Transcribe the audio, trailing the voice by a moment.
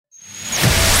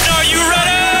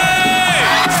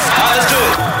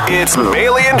It's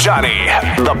Bailey and Johnny,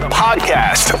 the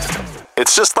podcast.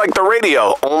 It's just like the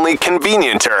radio, only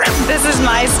convenienter. This is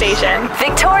my station.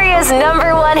 Victoria's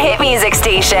 #1 hit music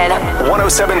station.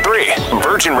 107.3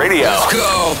 Virgin Radio.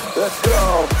 Let's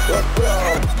go.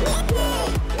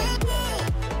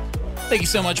 Thank you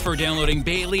so much for downloading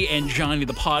Bailey and Johnny,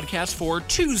 the podcast, for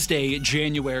Tuesday,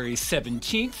 January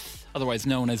 17th. Otherwise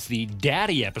known as the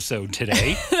Daddy episode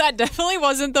today. That definitely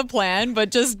wasn't the plan,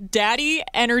 but just daddy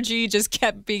energy just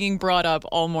kept being brought up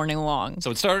all morning long.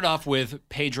 So it started off with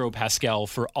Pedro Pascal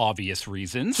for obvious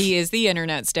reasons. He is the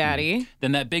internet's daddy.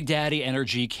 Then that big daddy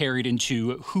energy carried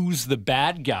into who's the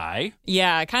bad guy.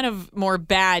 Yeah, kind of more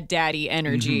bad daddy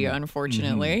energy,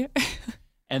 unfortunately.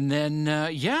 And then,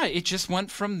 it just went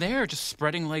from there, just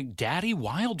spreading like daddy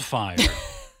wildfire.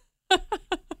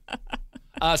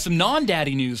 Some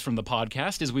non-daddy news from the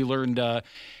podcast is we learned an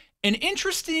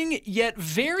interesting yet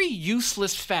very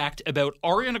useless fact about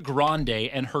Ariana Grande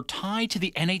and her tie to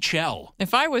the NHL.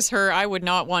 If I was her, I would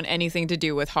not want anything to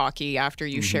do with hockey after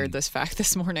you shared this fact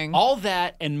this morning. All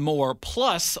that and more,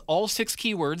 plus all 6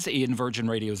 keywords in Virgin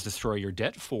Radio's Destroy Your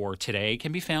Debt for today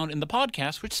can be found in the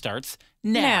podcast, which starts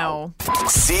now.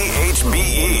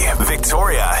 CHBE,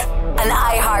 Victoria. An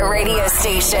iHeart radio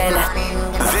station.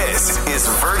 This is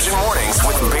Virgin Mornings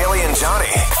with Bailey and Johnny.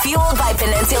 Fueled by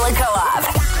Peninsula Co-op.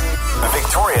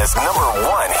 Victoria's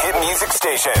 #1 hit music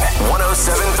station.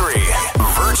 107.3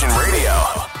 Virgin Radio.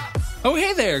 Oh,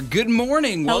 hey there. Good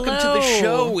morning. Welcome to the Hello.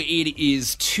 show. It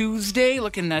is Tuesday.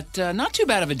 Looking at not too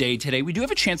bad of a day today. We do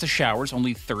have a chance of showers,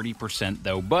 only 30%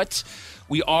 though, but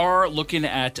we are looking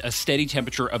at a steady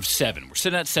temperature of 7. We're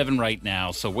sitting at 7 right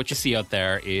now, so what you see out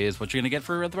there is what you're going to get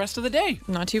for the rest of the day.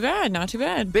 Not too bad, not too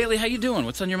bad. Bailey, how you doing?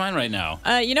 What's on your mind right now?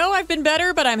 I've been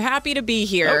better, but I'm happy to be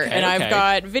here. Okay, and okay. I've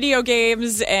got video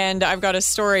games, and I've got a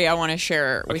story I want to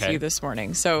share with Okay. you this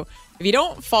morning. So if you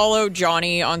don't follow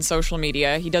Johnny on social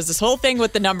media, he does this whole thing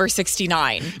with the number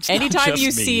 69. Anytime just you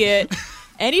me.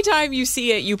 see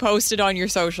it, you post it on your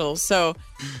socials. So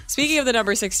speaking of the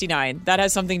number 69, that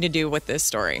has something to do with this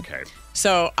story. Okay.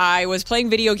 So I was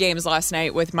playing video games last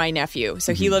night with my nephew.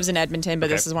 So he lives in Edmonton, but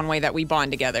this is one way that we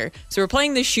bond together. So we're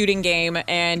playing this shooting game,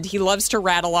 and he loves to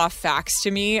rattle off facts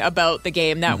to me about the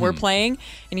game that we're playing.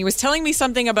 And he was telling me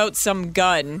something about some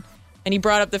gun, and he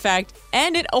brought up the fact,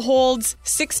 and it holds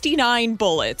 69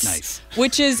 bullets. Nice.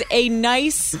 Which is a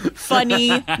nice,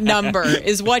 funny number,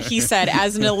 is what he said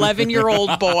as an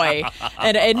 11-year-old boy.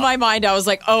 And in my mind, I was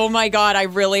like, oh my God, I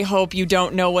really hope you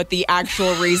don't know what the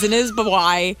actual reason is, but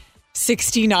why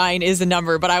 69 is a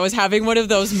number. But I was having one of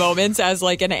those moments as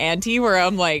like an auntie where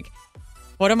I'm like,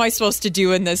 what am I supposed to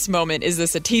do in this moment? Is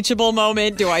this a teachable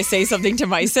moment? Do I say something to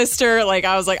my sister? Like,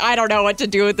 I was like, I don't know what to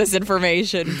do with this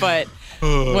information. But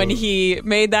when he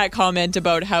made that comment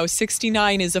about how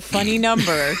 69 is a funny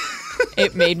number,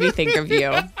 it made me think of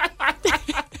you.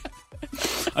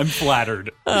 I'm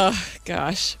flattered. Oh,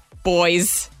 gosh.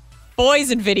 Boys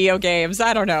and video games.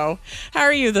 I don't know. How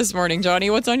are you this morning, Johnny?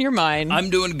 What's on your mind?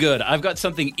 I'm doing good. I've got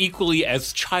something equally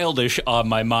as childish on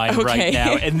my mind Okay. right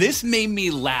now, and this made me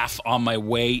laugh on my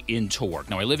way into work.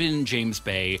 Now, I live in James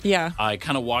Bay. Yeah. I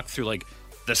kind of walk through, like,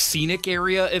 the scenic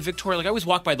area of Victoria. Like, I always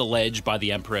walk by the Ledge, by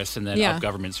the Empress, and then Yeah. up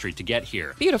Government Street to get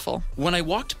here. Beautiful. When I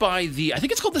walked by I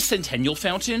think it's called the Centennial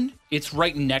Fountain. It's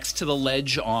right next to the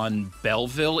Ledge on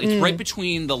Belleville. It's right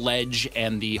between the Ledge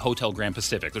and the Hotel Grand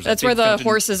Pacific. There's a That's big where the fountain.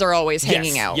 horses are always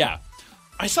hanging Yes, out. Yeah.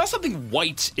 I saw something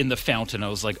white in the fountain. I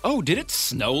was like, oh, did it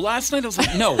snow last night? I was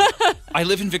like, no, I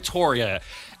live in Victoria.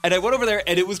 And I went over there,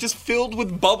 and it was just filled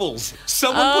with bubbles.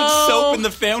 Someone put soap in the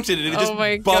fountain, and it just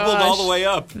my bubbled all gosh. the way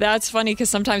up. That's funny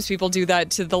because sometimes people do that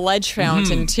to the Ledge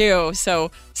Fountain too. So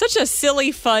such a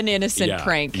silly, fun, innocent Yeah,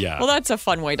 prank. yeah. Well, that's a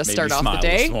fun way to Made start me off smile the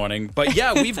day. this morning. But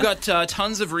yeah, we've got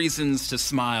tons of reasons to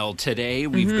smile today.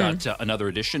 We've got another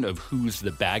edition of Who's the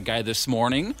Bad Guy this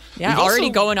morning. Yeah, We've already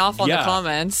also- going off on the yeah,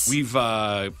 comments.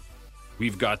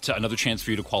 We've got another chance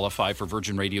for you to qualify for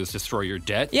Virgin Radio's Destroy Your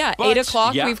Debt. Yeah, But, 8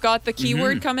 o'clock, yeah, we've got the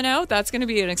keyword coming out. That's going to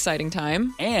be an exciting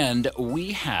time. and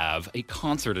we have a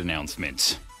concert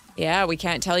announcement. Yeah, we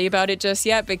can't tell you about it just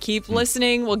yet, but keep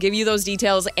listening. We'll give you those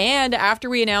details. And after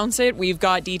we announce it, we've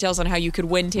got details on how you could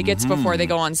win tickets before they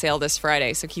go on sale this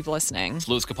Friday. So keep listening. It's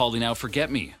Louis Capaldi now,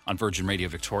 Forget Me on Virgin Radio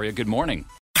Victoria. Good morning.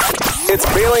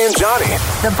 It's Bailey and Johnny.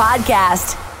 The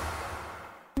podcast.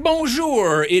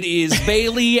 Bonjour, it is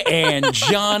Bailey and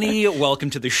Johnny. Welcome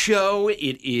to the show.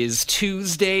 It is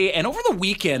Tuesday, and over the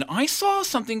weekend, I saw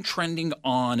something trending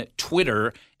on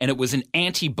Twitter, and it was an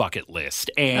anti-bucket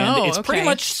list. And it's pretty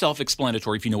much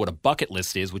self-explanatory if you know what a bucket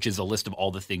list is, which is a list of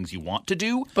all the things you want to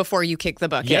do. Before you kick the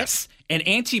bucket. Yes. An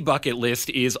anti-bucket list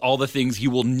is all the things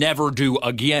you will never do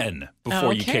again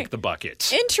before you kick the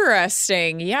bucket.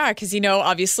 Interesting. Yeah, because,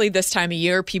 obviously this time of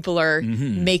year, people are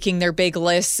making their big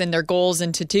lists and their goals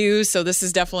and to-dos. So this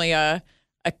is definitely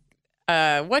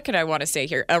what could I want to say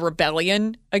here? A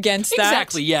rebellion against that?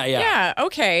 Exactly. Yeah. Yeah.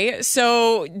 Okay.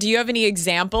 So do you have any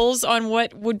examples on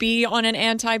what would be on an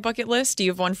anti-bucket list? Do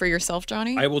you have one for yourself,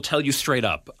 Johnny? I will tell you straight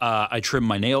up. I trimmed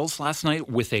my nails last night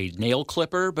with a nail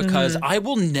clipper because I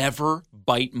will never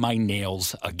bite my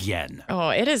nails again. Oh,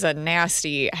 it is a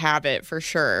nasty habit for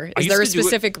sure. Is there a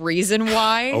specific reason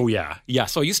why? Oh, yeah. Yeah.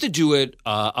 So I used to do it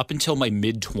up until my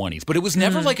mid-20s, but it was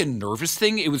never like a nervous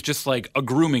thing. It was just like a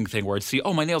grooming thing where I'd see,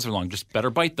 my nails are long. Just better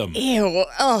bite them. Ew.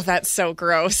 Oh, that's so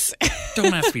gross.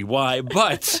 Don't ask me why,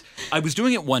 but I was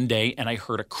doing it one day and I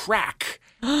heard a crack.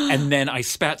 And then I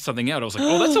spat something out. I was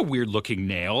like, that's a weird looking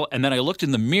nail. And then I looked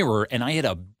in the mirror and I had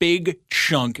a big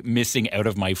chunk missing out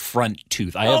of my front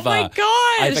tooth. I have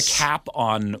a cap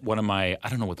on one of my, I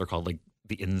don't know what they're called, like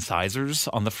the incisors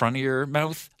on the front of your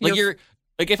mouth. Like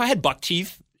if I had buck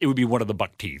teeth, it would be one of the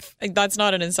buck teeth. That's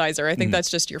not an incisor. I think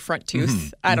that's just your front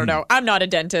tooth. I don't know. I'm not a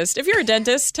dentist. If you're a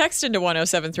dentist, text into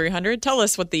 107-300. Tell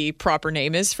us what the proper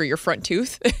name is for your front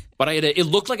tooth. But it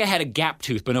looked like I had a gap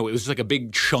tooth, but no, it was like a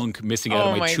big chunk missing out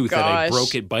of my tooth that I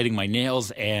broke it biting my nails.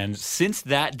 And since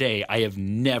that day, I have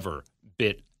never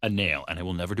bit a nail, and I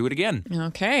will never do it again.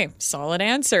 Okay, solid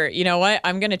answer. You know what?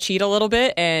 I'm going to cheat a little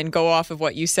bit and go off of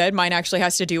what you said. Mine actually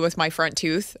has to do with my front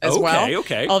tooth as well.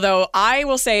 Okay. Although I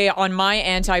will say on my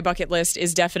anti-bucket list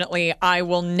is definitely I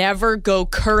will never go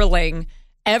curling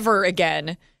ever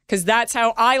again, because that's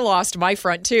how I lost my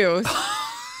front tooth.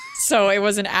 So it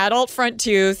was an adult front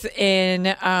tooth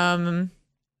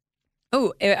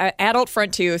adult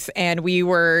front tooth, and we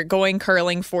were going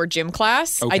curling for gym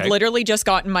class. Okay. I'd literally just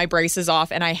gotten my braces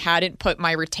off, and I hadn't put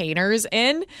my retainers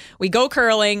in. We go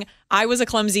curling. I was a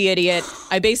clumsy idiot.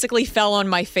 I basically fell on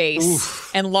my face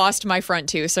and lost my front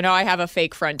tooth. So now I have a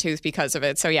fake front tooth because of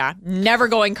it. So yeah, never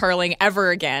going curling ever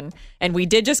again. And we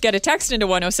did just get a text into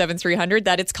 107-300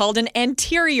 that it's called an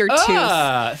anterior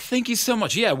tooth. Thank you so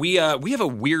much. Yeah, we have a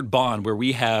weird bond where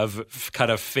we have kind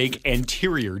of fake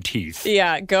anterior teeth.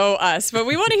 Yeah, go us. But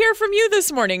we want to hear from you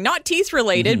this morning. Not teeth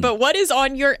related, but what is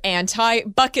on your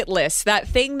anti-bucket list? That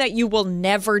thing that you will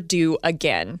never do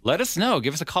again. Let us know.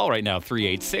 Give us a call right now,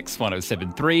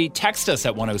 386-1073. Text us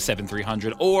at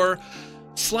 107-300 or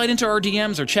slide into our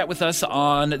DMs or chat with us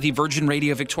on the Virgin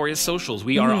Radio Victoria socials.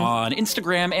 We are on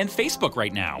Instagram and Facebook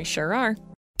right now. We sure are.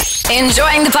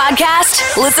 Enjoying the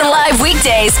podcast? Listen live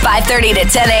weekdays 5:30 to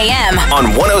 10 a.m. on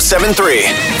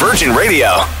 107.3 Virgin Radio.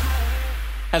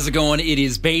 How's it going? It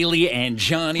is Bailey and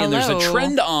Johnny, and there's a Hello.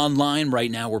 trend online right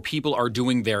now where people are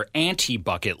doing their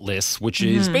anti-bucket lists, which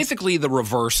is basically the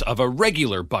reverse of a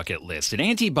regular bucket list. An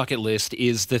anti-bucket list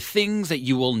is the things that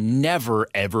you will never,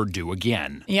 ever do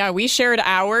again. Yeah, we shared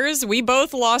ours. We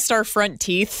both lost our front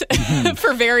teeth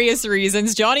for various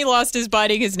reasons. Johnny lost his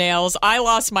biting his nails. I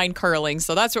lost mine curling.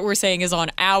 So that's what we're saying is on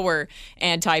our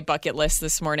anti-bucket list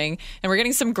this morning. And we're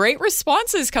getting some great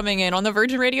responses coming in on the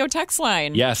Virgin Radio text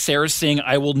line. Yeah, Sarah's saying,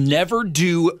 I will never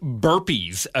do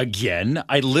burpees again.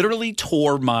 I literally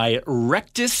tore my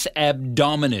rectus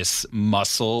abdominis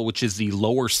muscle, which is the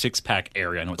lower six-pack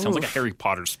area. I know it sounds like a Harry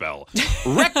Potter spell.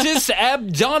 Rectus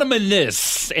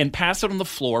abdominis, and passed out on the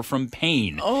floor from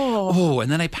pain. Oh,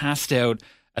 and then I passed out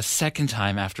a second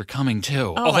time after coming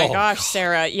too. Oh my gosh,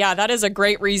 Sarah. Yeah, that is a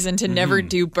great reason to never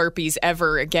do burpees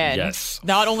ever again. Yes.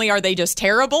 Not only are they just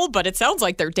terrible, but it sounds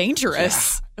like they're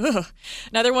dangerous. Ugh.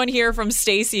 Another one here from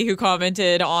Stacy who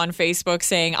commented on Facebook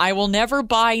saying, I will never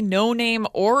buy no-name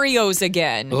Oreos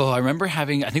again. Oh, I remember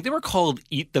having, I think they were called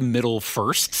Eat the Middle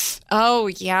Firsts. Oh,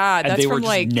 yeah. And That's they from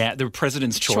were just they were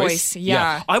President's Choice.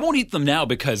 Yeah. I won't eat them now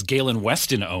because Galen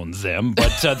Weston owns them,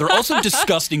 but they're also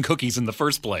disgusting cookies in the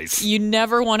first place. You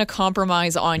never want to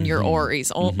compromise on your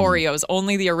Oreos.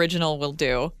 Only the original will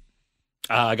do.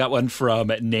 I got one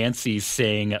from Nancy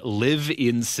saying, live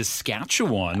in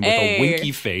Saskatchewan with a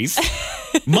winky face.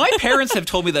 My parents have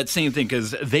told me that same thing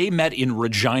because they met in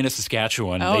Regina,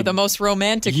 Saskatchewan. Oh, the most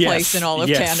romantic place in all of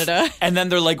Canada. And then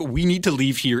they're like, we need to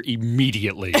leave here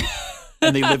immediately.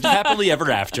 And they lived happily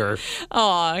ever after.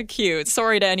 Aw, cute.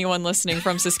 Sorry to anyone listening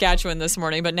from Saskatchewan this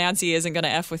morning, but Nancy isn't going to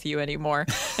F with you anymore.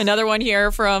 Another one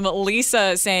here from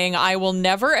Lisa saying, I will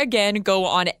never again go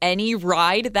on any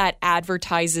ride that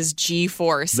advertises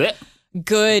G-Force. Blech.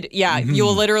 Good. Yeah,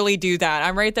 you'll literally do that.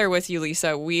 I'm right there with you,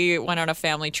 Lisa. We went on a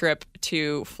family trip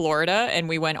to Florida and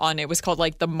we went on, it was called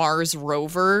like the Mars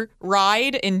Rover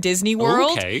ride in Disney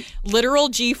World. Okay. Literal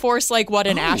G-force, like what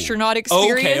an astronaut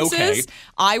experience is.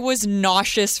 I was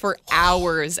nauseous for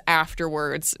hours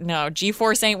afterwards. No,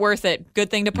 G-force ain't worth it.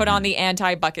 Good thing to put on the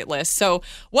anti-bucket list. So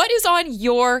what is on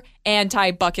your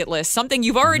anti-bucket list? Something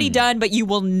you've already done, but you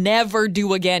will never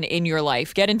do again in your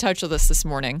life. Get in touch with us this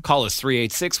morning. Call us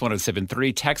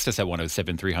 386-1073, text us at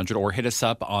 107300, or hit us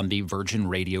up on the Virgin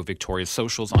Radio Victoria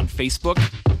socials on Facebook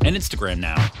and Instagram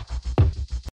now.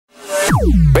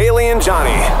 Bailey and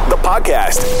Johnny, the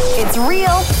podcast. It's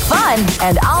real, fun,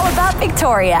 and all about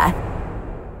Victoria.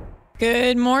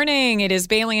 Good morning. It is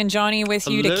Bailey and Johnny with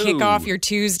you to kick off your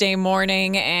Tuesday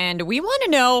morning. And we want to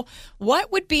know,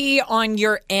 what would be on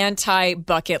your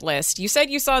anti-bucket list? You said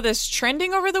you saw this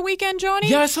trending over the weekend, Johnny?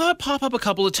 Yeah, I saw it pop up a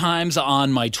couple of times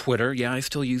on my Twitter. Yeah, I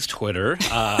still use Twitter.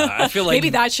 I feel like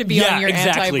maybe that should be on your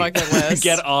anti-bucket list.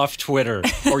 Get off Twitter,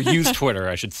 or use Twitter,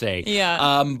 I should say.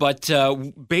 Yeah. But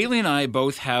Bailey and I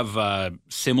both have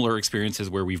similar experiences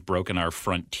where we've broken our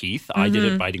front teeth. I did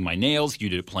it biting my nails. You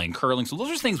did it playing curling. So those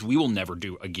are things we will never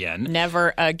do again.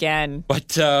 Never again.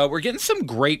 But we're getting some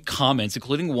great comments,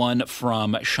 including one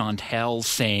from Chantel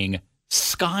saying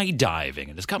skydiving.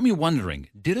 And it's got me wondering,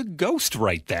 did a ghost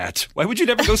write that? Why would you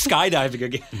never go skydiving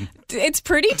again? It's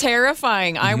pretty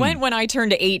terrifying. I went when I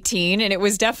turned 18, and it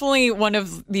was definitely one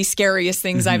of the scariest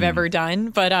things I've ever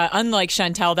done. But unlike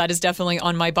Chantel, that is definitely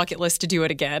on my bucket list to do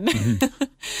it again.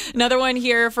 Another one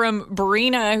here from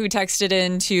Brina, who texted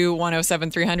into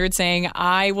 107300 saying,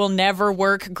 I will never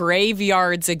work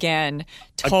graveyards again.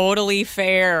 Totally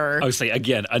fair. I would say,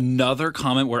 again, another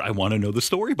comment where I want to know the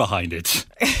story behind it.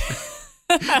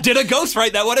 Did a ghost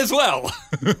write that one as well?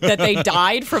 That they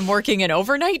died from working an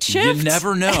overnight shift? You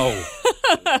never know.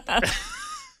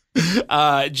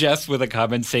 Jess with a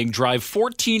comment saying, drive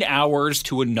 14 hours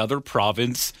to another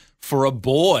province for a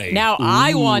boy. Now,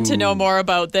 I want to know more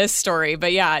about this story.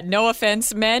 But yeah, no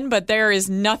offense, men, but there is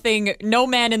nothing, no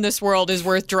man in this world is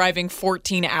worth driving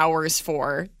 14 hours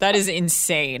for. That is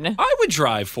insane. I would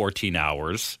drive 14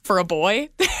 hours. For a boy?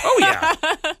 Oh, yeah.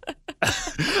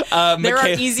 There are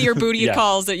easier booty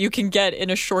calls that you can get in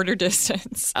a shorter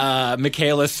distance.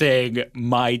 Michaela saying,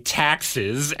 my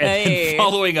taxes. And then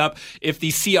following up, if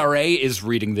the CRA is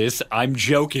reading this, I'm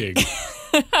joking.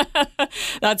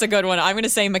 That's a good one. I'm going to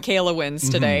say Michaela wins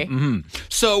today.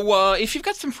 So if you've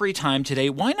got some free time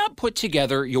today, why not put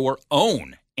together your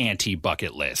own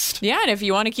anti-bucket list? Yeah, and if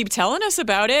you want to keep telling us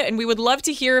about it, and we would love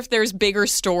to hear if there's bigger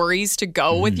stories to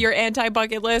go with your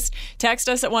anti-bucket list, text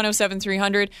us at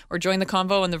 107300 or join the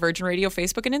convo on the Virgin Radio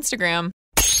Facebook and Instagram.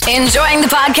 Enjoying the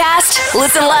podcast?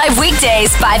 Listen live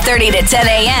weekdays 5:30 to 10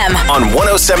 a.m. on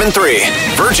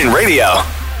 107.3 Virgin Radio.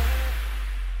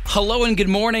 Hello and good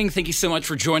morning. Thank you so much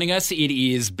for joining us. It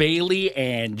is Bailey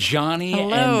and Johnny.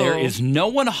 Hello. And there is no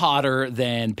one hotter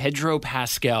than Pedro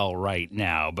Pascal right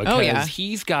now because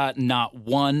he's got not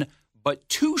one but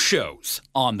two shows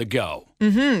on the go.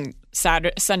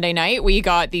 Sunday night, we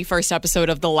got the first episode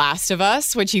of The Last of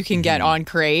Us, which you can get on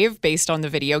Crave based on the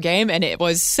video game, and it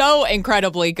was so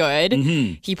incredibly good.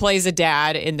 He plays a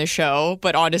dad in the show,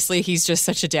 but honestly, he's just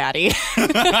such a daddy.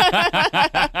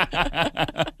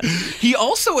 He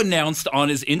also announced on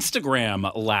his Instagram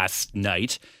last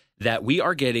night that we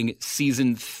are getting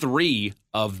season 3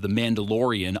 of The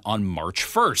Mandalorian on March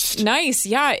 1st. Nice.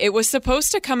 Yeah, it was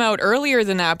supposed to come out earlier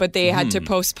than that, but they had to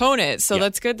postpone it. So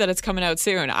that's good that it's coming out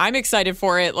soon. I'm excited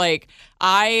for it. Like,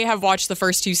 I have watched the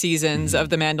first 2 seasons of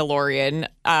The Mandalorian.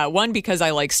 One, because I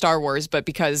like Star Wars, but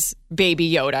because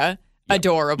Baby Yoda.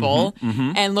 Adorable.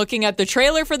 And looking at the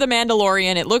trailer for The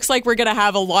Mandalorian, it looks like we're going to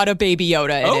have a lot of Baby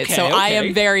Yoda in it. So I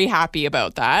am very happy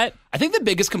about that. I think the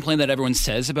biggest complaint that everyone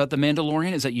says about The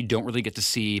Mandalorian is that you don't really get to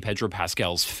see Pedro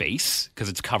Pascal's face because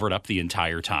it's covered up the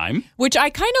entire time. Which I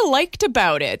kind of liked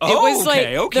about it. It was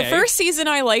the first season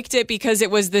I liked it because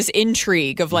it was this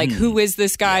intrigue of like, who is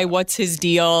this guy? What's his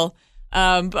deal?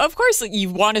 Of course, you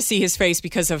want to see his face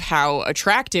because of how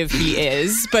attractive he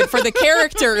is. But for the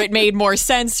character, it made more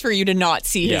sense for you to not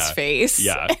see his face.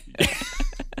 Yeah.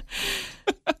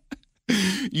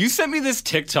 You sent me this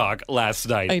TikTok last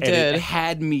night. I did. It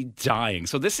had me dying.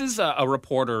 So this is a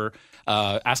reporter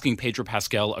asking Pedro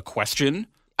Pascal a question.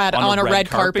 On a red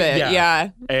carpet. Yeah.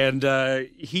 And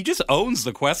he just owns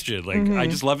the question. Like, I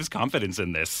just love his confidence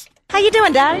in this. How you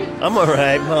doing, Daddy? I'm all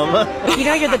right, Mama. You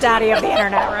know you're the daddy of the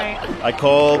internet, right? I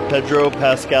call Pedro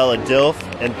Pascal a DILF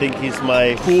and think he's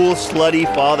my cool, slutty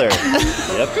father.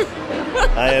 Yep.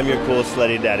 I am your cool,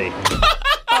 slutty daddy.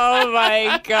 Oh,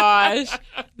 my gosh.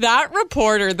 That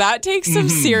reporter, that takes some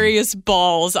serious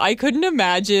balls. I couldn't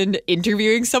imagine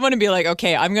interviewing someone and be like,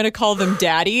 okay, I'm going to call them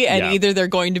daddy, and either they're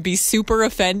going to be super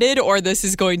offended or this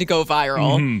is going to go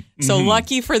viral. So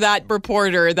lucky for that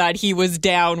reporter that he was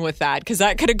down with that, because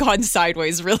that could have gone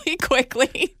sideways really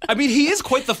quickly. I mean, he is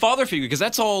quite the father figure, because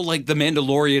that's all like The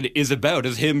Mandalorian is about,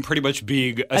 is him pretty much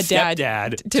being a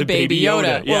stepdad to Baby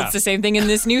Yoda. Yeah. Well, it's the same thing in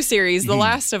this new series, The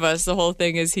Last of Us. The whole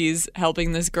thing is he's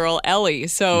helping this girl, Ellie.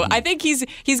 So I think he's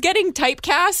getting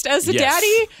typecast as a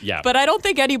daddy, but I don't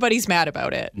think anybody's mad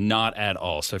about it. Not at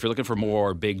all. So if you're looking for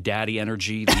more big daddy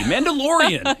energy, The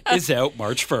Mandalorian is out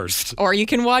March 1st. Or you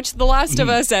can watch The Last of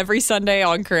Us every Sunday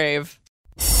on Crave.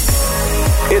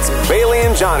 It's Bailey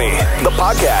and Johnny, the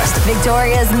podcast.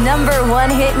 Victoria's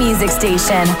 #1 hit music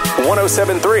station.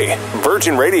 107.3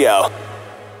 Virgin Radio.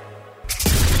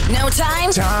 No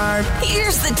time?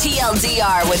 Here's the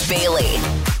TLDR with Bailey.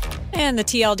 And the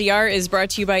TLDR is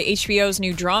brought to you by HBO's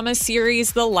new drama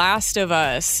series, The Last of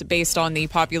Us, based on the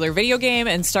popular video game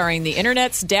and starring the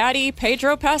internet's daddy,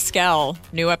 Pedro Pascal.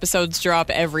 New episodes drop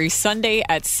every Sunday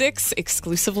at 6,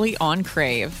 exclusively on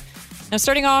Crave. Now,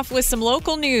 starting off with some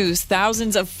local news,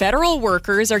 thousands of federal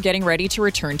workers are getting ready to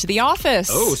return to the office.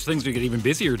 Oh, so things are getting even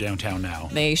busier downtown now.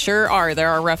 They sure are. There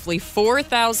are roughly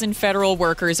 4,000 federal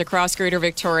workers across Greater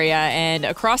Victoria, and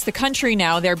across the country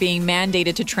now they're being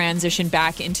mandated to transition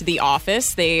back into the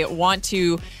office. They want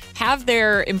to have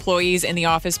their employees in the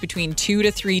office between 2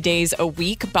 to 3 days a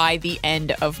week by the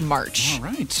end of March. All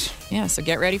right. Yeah, so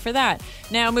get ready for that.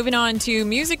 Now, moving on to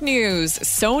music news.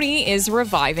 Sony is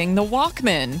reviving the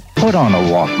Walkman. Put on a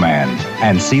Walkman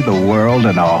and see the world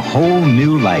in a whole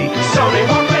new light. Sony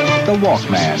Walkman. The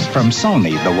Walkman from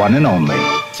Sony, the one and only.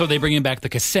 So are they bringing back the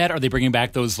cassette? Are they bringing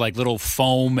back those like little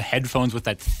foam headphones with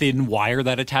that thin wire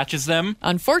that attaches them?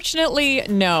 Unfortunately,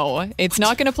 no. It's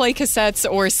not going to play cassettes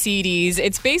or CDs.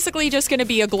 It's basically just going to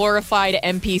be a glorified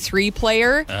MP3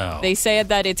 player. Oh. They said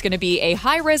that it's going to be a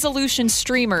high-resolution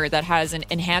streamer that has an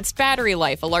enhanced battery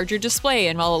life, a larger display,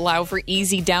 and will allow for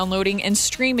easy downloading and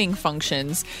streaming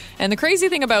functions. And the crazy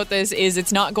thing about this is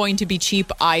it's not going to be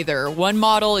cheap either. One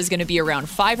model is going to be around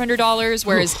 $500,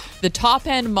 whereas the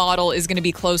top-end model is going to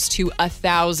be close to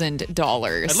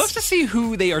 $1,000. I'd love to see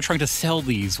who they are trying to sell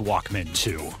these Walkman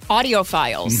to.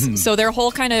 Audiophiles. So their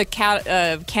whole kind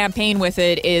of campaign with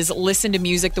it is listen to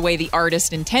music the way the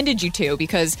artist intended you to,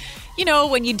 because, you know,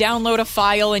 when you download a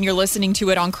file and you're listening to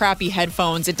it on crappy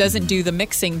headphones, it doesn't do the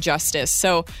mixing justice.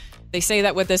 So they say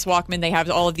that with this Walkman, they have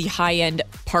all of the high-end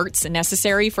parts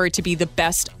necessary for it to be the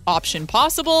best option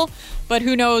possible. But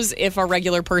who knows if a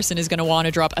regular person is going to want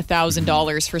to drop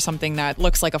 $1,000 for something that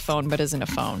looks like a phone but isn't a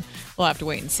phone. We'll have to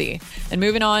wait and see. And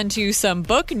moving on to some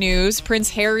book news, Prince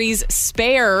Harry's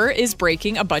Spare is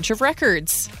breaking a bunch of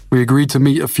records. We agreed to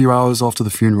meet a few hours after the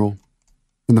funeral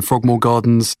in the Frogmore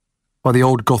Gardens by the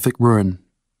old Gothic ruin.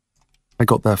 I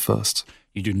got there first.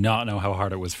 You do not know how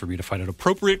hard it was for me to find an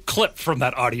appropriate clip from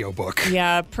that audiobook.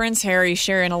 Yeah, Prince Harry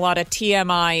sharing a lot of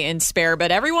TMI in Spare,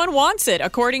 but everyone wants it.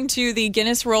 According to the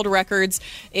Guinness World Records,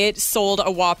 it sold a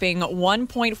whopping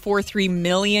 1.43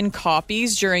 million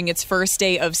copies during its first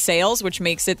day of sales, which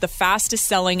makes it the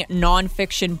fastest-selling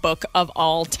nonfiction book of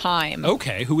all time.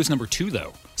 Okay, who was number 2,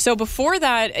 though? So before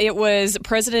that, it was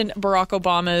President Barack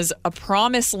Obama's A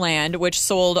Promised Land, which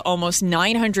sold almost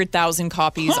 900,000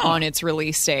 copies on its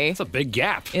release day. That's a big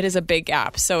gap. It is a big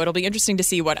gap. So it'll be interesting to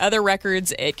see what other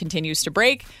records it continues to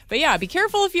break. But yeah, be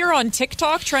careful if you're on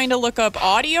TikTok trying to look up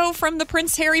audio from the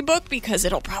Prince Harry book, because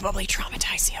it'll probably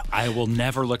traumatize you. I will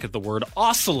never look at the word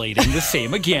oscillating the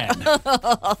same again.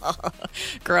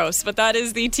 Gross. But that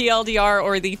is the TLDR,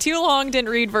 or the too long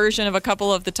didn't read version of a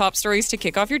couple of the top stories to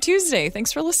kick off your Tuesday.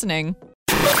 Thanks for listening.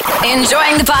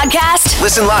 Enjoying the podcast?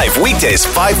 Listen live weekdays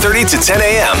 5:30 to 10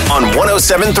 a.m. on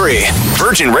 107.3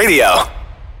 Virgin Radio.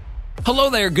 Hello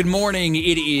there. Good morning.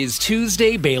 It is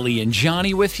Tuesday. Bailey and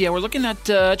Johnny with you. We're looking at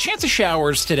chance of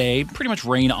showers today. Pretty much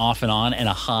rain off and on, and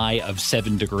a high of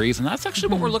 7 degrees. And that's actually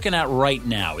what we're looking at right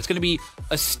now. It's going to be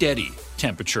a steady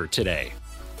temperature today.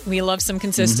 We love some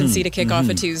consistency to kick off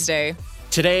a Tuesday.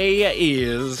 Today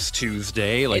is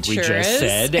Tuesday, like we just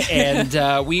said,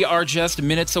 and we are just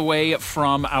minutes away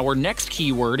from our next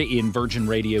keyword in Virgin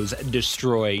Radio's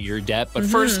Destroy Your Debt. But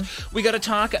first, we got to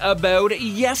talk about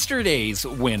yesterday's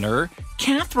winner,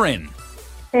 Catherine.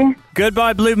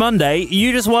 Goodbye, Blue Monday.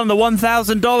 You just won the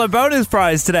 $1,000 bonus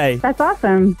prize today. That's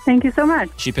awesome. Thank you so much.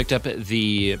 She picked up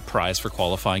the prize for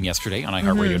qualifying yesterday on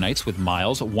iHeartRadio Nights with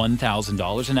Miles,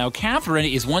 $1,000. And now Catherine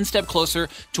is one step closer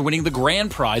to winning the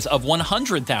grand prize of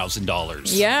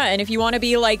 $100,000. Yeah, and if you want to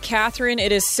be like Catherine,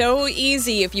 it is so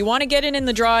easy. If you want to get in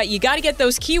the draw, you got to get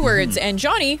those keywords. And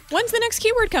Johnny, when's the next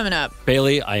keyword coming up?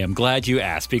 Bailey, I am glad you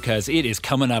asked because it is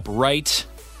coming up right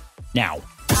now.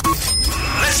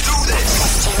 Let's do this.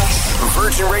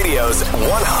 Virgin Radio's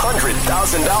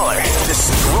 $100,000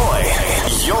 Destroy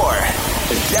Your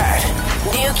Debt.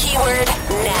 New keyword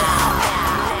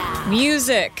now.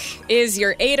 Music is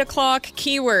your 8 o'clock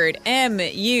keyword.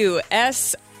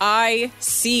 MUSIC.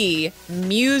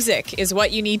 Music is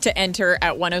what you need to enter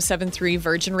at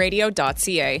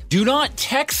 1073virginradio.ca. Do not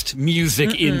text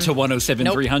music into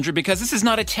 107300 because this is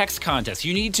not a text contest.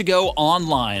 You need to go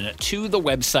online to the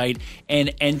website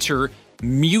and enter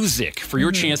music for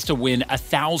your chance to win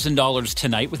 $1,000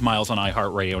 tonight with Miles on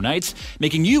iHeartRadio Nights,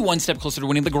 making you one step closer to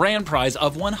winning the grand prize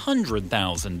of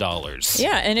 $100,000.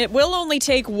 Yeah, and it will only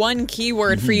take one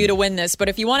keyword for you to win this, but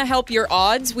if you want to help your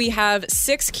odds, we have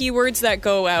 6 keywords that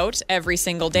go out every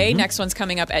single day. Next one's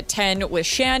coming up at 10 with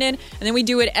Shannon, and then we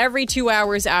do it every 2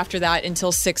 hours after that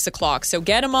until 6 o'clock. So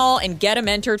get them all and get them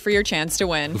entered for your chance to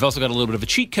win. We've also got a little bit of a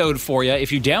cheat code for you.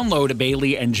 If you download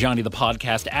Bailey and Johnny the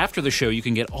podcast after the show, you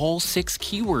can get all 6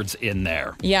 keywords in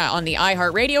there. Yeah, on the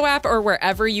iHeartRadio app or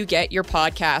wherever you get your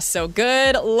podcasts. So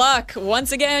good luck.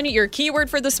 Once again, your keyword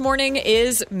for this morning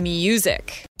is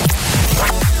music.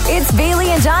 It's Bailey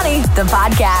and Johnny, the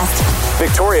podcast.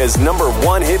 Victoria's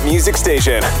 #1 hit music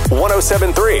station,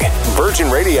 107.3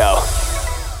 Virgin Radio.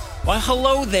 Well,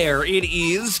 hello there. It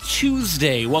is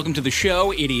Tuesday. Welcome to the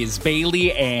show. It is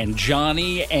Bailey and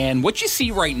Johnny. And what you see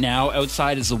right now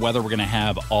outside is the weather we're going to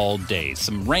have all day.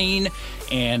 Some rain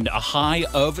and a high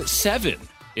of 7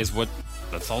 is what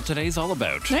that's all today's all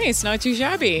about. Nice, not too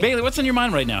shabby. Bailey, what's on your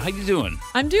mind right now? How you doing?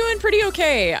 I'm doing pretty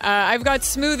okay. I've got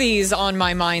smoothies on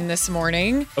my mind this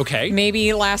morning. Okay.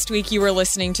 Maybe last week you were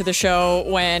listening to the show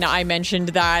when I mentioned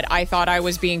that I thought I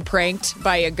was being pranked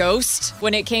by a ghost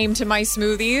when it came to my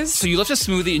smoothies. So you left a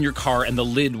smoothie in your car and the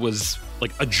lid was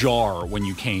like ajar when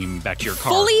you came back to your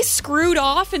car. Fully screwed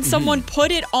off and someone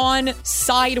put it on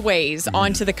sideways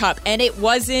onto the cup and it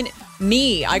wasn't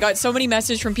me. I got so many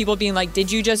messages from people being like,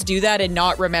 did you just do that and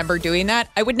not remember doing that?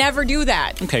 I would never do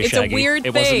that. Okay, it's Shaggy. A weird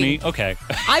It thing. wasn't me? Okay.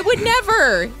 I would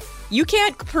never. You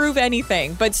can't prove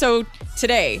anything. But so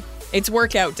today, it's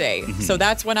workout day. So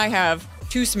that's when I have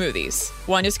 2 smoothies.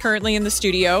 One is currently in the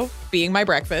studio being my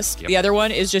breakfast. Yep. The other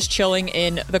one is just chilling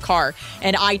in the car.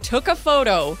 And I took a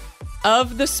photo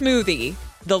of the smoothie.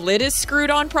 The lid is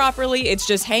screwed on properly. It's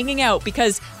just hanging out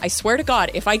because I swear to God,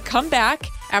 if I come back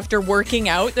after working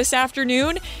out this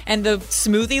afternoon and the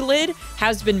smoothie lid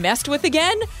has been messed with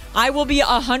again, I will be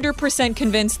 100%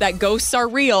 convinced that ghosts are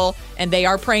real and they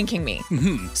are pranking me.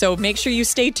 So make sure you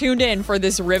stay tuned in for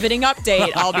this riveting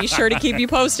update. I'll be sure to keep you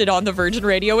posted on the Virgin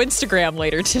Radio Instagram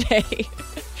later today.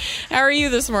 How are you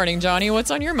this morning, Johnny?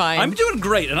 What's on your mind? I'm doing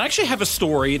great, and I actually have a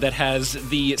story that has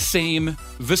the same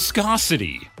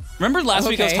viscosity. Remember last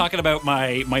week I was talking about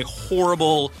my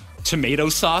horrible tomato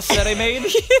sauce that I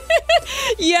made?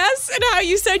 Yes, and how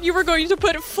you said you were going to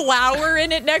put flour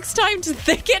in it next time to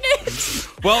thicken it.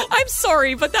 Well, I'm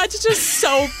sorry, but that's just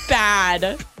so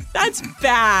bad. That's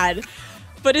bad.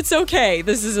 But it's okay.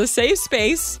 This is a safe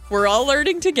space. We're all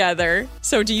learning together.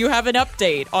 So do you have an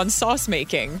update on sauce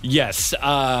making? Yes.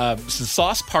 So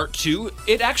sauce part 2,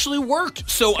 it actually worked.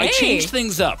 So I changed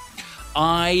things up.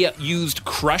 I used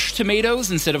crushed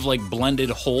tomatoes instead of like blended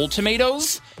whole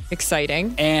tomatoes.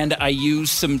 Exciting. And I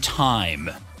used some thyme.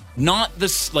 Not the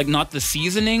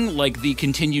seasoning, like the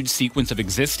continued sequence of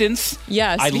existence.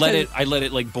 Yes. I let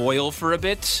it like boil for a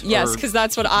bit. Yes, because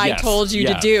that's what I told you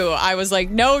to do. I was like,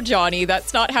 no, Johnny,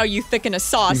 that's not how you thicken a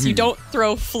sauce. You don't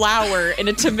throw flour in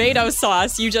a tomato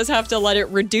sauce. You just have to let it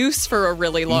reduce for a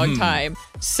really long time.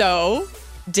 So,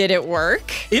 did it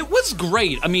work? It was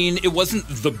great. I mean, it wasn't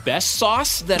the best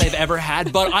sauce that I've ever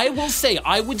had, but I will say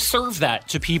I would serve that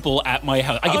to people at my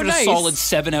house. I give it a solid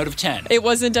 7 out of 10. It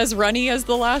wasn't as runny as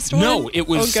the last one? No, it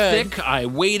was good. thick. I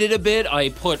waited a bit.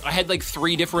 I had like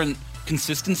 3 different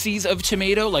consistencies of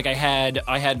tomato. Like I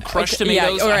had crushed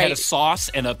tomatoes, I had a sauce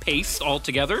and a paste all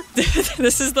together.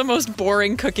 This is the most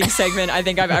boring cooking segment I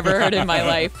think I've ever heard in my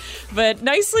life. But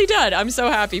nicely done. I'm so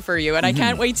happy for you. And I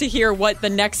can't wait to hear what the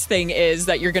next thing is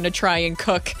that you're going to try and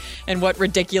cook and what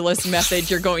ridiculous method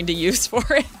you're going to use for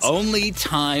it. Only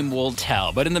time will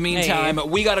tell. But in the meantime,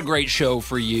 we got a great show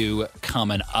for you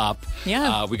coming up.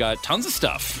 Yeah. We got tons of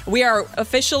stuff. We are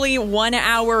officially 1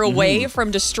 hour away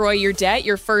from Destroy Your Debt,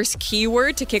 your first keyword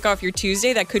keyword to kick off your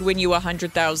Tuesday that could win you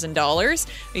 $100,000.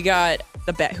 We got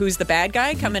Who's the Bad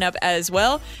Guy coming up as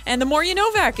well. And the More You Know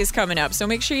Vac is coming up. So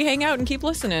make sure you hang out and keep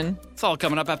listening. It's all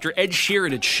coming up after Ed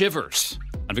Sheeran at Shivers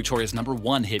on Victoria's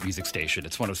 #1 hit music station.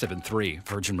 It's 107.3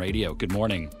 Virgin Radio. Good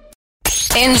morning.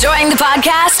 Enjoying the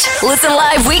podcast? Listen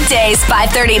live weekdays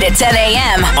 5:30 to 10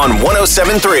 a.m. on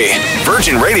 107.3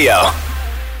 Virgin Radio.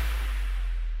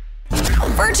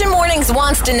 Virgin Mornings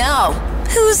wants to know,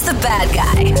 who's the bad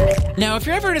guy? Now, if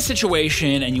you're ever in a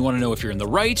situation and you want to know if you're in the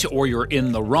right or you're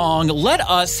in the wrong, let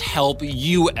us help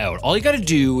you out. All you got to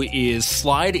do is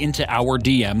slide into our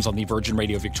DMs on the Virgin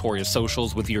Radio Victoria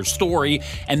socials with your story,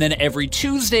 and then every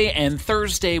Tuesday and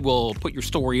Thursday we'll put your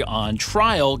story on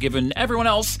trial, giving everyone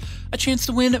else a chance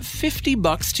to win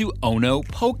 $50 to Ono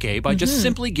Poke by just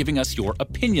simply giving us your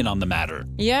opinion on the matter.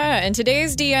 Yeah, and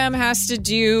today's DM has to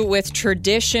do with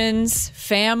traditions,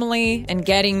 family, and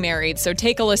getting married. So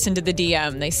take a listen to the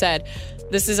DM. They said,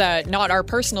 this is not our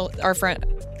friend.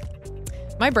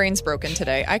 My brain's broken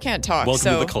today. I can't talk.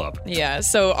 Welcome to the club. Yeah.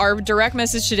 So our direct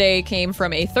message today came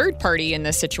from a third party in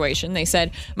this situation. They said,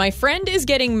 my friend is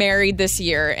getting married this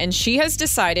year, and she has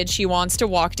decided she wants to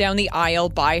walk down the aisle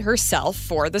by herself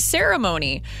for the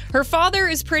ceremony. Her father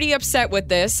is pretty upset with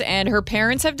this, and her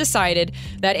parents have decided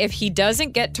that if he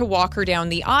doesn't get to walk her down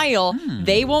the aisle,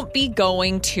 they won't be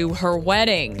going to her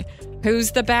wedding.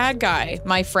 Who's the bad guy?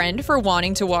 My friend for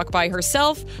wanting to walk by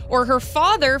herself, or her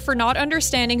father for not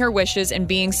understanding her wishes and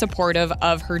being supportive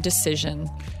of her decision?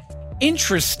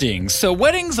 Interesting. So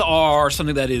weddings are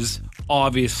something that is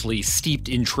obviously steeped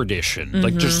in tradition.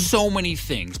 Like, there's so many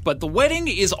things. But the wedding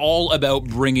is all about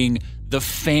bringing the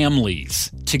families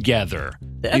together.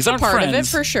 That's These aren't a part friends. of it,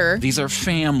 for sure. These are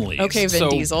families. Okay, Vin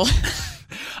Diesel.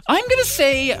 I'm going to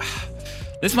say...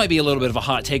 This might be a little bit of a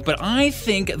hot take, but I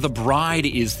think the bride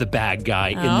is the bad guy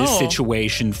in this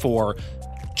situation for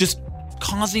just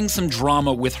causing some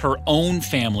drama with her own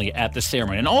family at the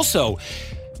ceremony. And also,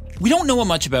 we don't know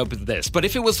much about this, but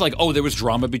if it was like, there was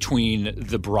drama between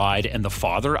the bride and the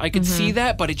father, I could see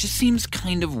that, but it just seems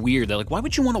kind of weird. That, like, why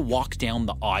would you want to walk down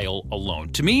the aisle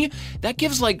alone? To me, that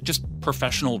gives, like, just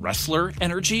professional wrestler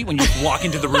energy when you walk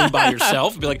into the room by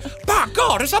yourself and be like, by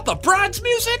God, is that the bride's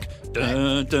music?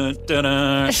 Dun, dun, dun,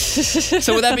 dun.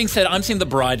 So with that being said, I'm saying the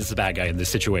bride is the bad guy in this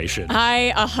situation.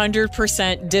 I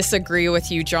 100% disagree with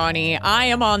you, Johnny. I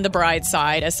am on the bride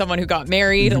side as someone who got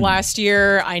married last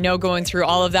year. I know going through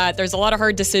all of that, there's a lot of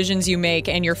hard decisions you make,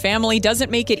 and your family doesn't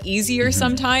make it easier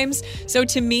sometimes. So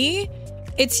to me,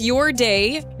 it's your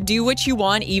day. Do what you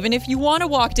want. Even if you want to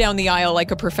walk down the aisle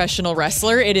like a professional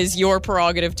wrestler, it is your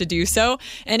prerogative to do so.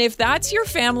 And if that's your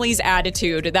family's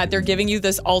attitude, that they're giving you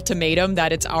this ultimatum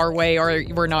that it's our way or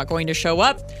we're not going to show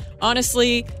up,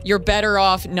 honestly, you're better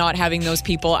off not having those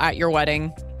people at your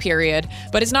wedding. Period.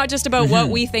 But it's not just about what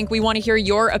we think. We want to hear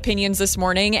your opinions this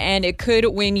morning, and it could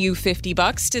win you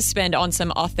 $50 to spend on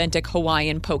some authentic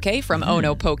Hawaiian poke from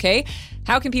Ono Poke.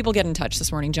 How can people get in touch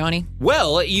this morning, Johnny?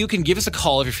 Well, you can give us a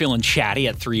call if you're feeling chatty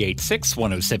at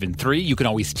 386-1073. You can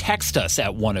always text us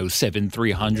at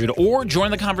 107-300 or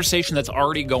join the conversation that's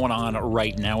already going on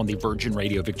right now on the Virgin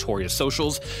Radio Victoria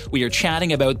socials. We are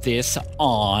chatting about this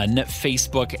on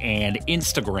Facebook and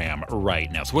Instagram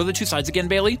right now. So what are the two sides again,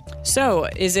 Bailey? So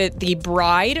is it the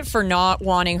bride for not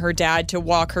wanting her dad to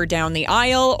walk her down the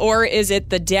aisle, or is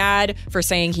it the dad for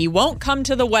saying he won't come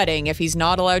to the wedding if he's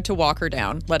not allowed to walk her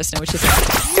down? Let us know what you think.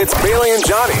 It's Bailey and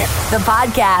Johnny. The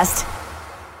podcast.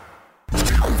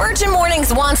 Virgin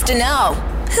Mornings wants to know,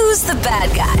 who's the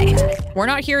bad guy? We're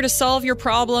not here to solve your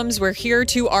problems. We're here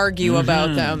to argue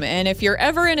about them. And if you're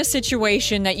ever in a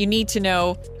situation that you need to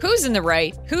know who's in the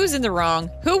right, who's in the wrong,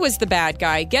 who was the bad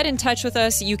guy, get in touch with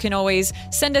us. You can always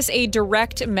send us a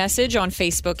direct message on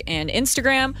Facebook and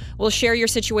Instagram. We'll share your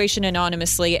situation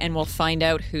anonymously, and we'll find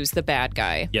out who's the bad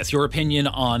guy. Yes, your opinion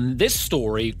on this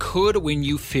story could win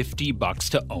you $50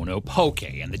 to Ono Poke.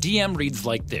 And the DM reads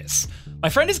like this. My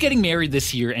friend is getting married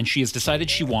this year, and she has decided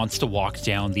she wants to walk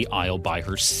down the aisle by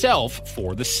herself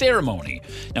for the ceremony.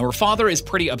 Now, her father is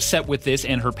pretty upset with this,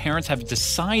 and her parents have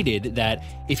decided that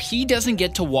if he doesn't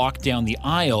get to walk down the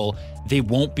aisle, they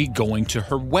won't be going to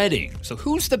her wedding. So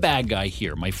who's the bad guy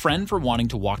here? My friend for wanting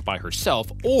to walk by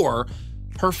herself, or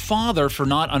her father for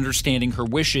not understanding her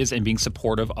wishes and being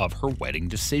supportive of her wedding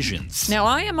decisions? Now,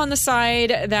 I am on the side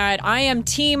that I am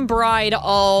team bride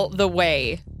all the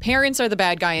way. Parents are the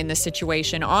bad guy in this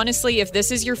situation. Honestly, if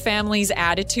this is your family's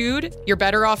attitude, you're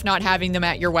better off not having them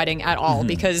at your wedding at all,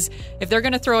 because if they're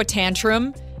going to throw a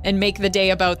tantrum and make the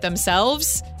day about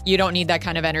themselves, you don't need that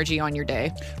kind of energy on your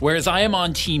day. Whereas I am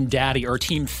on Team Daddy or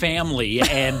Team Family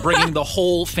and bringing the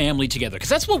whole family together. Because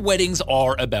that's what weddings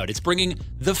are about. It's bringing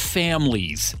the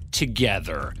families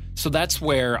together. So that's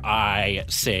where I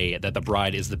say that the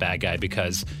bride is the bad guy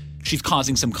because she's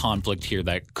causing some conflict here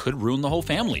that could ruin the whole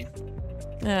family.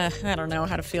 I don't know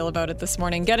how to feel about it this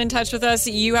morning. Get in touch with us.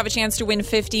 You have a chance to win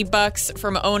 $50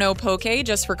 from Ono Poke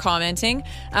just for commenting.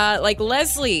 Like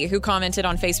Leslie, who commented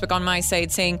on Facebook on my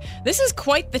site saying, this is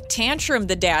quite the tantrum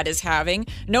the dad is having.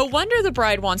 No wonder the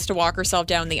bride wants to walk herself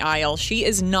down the aisle. She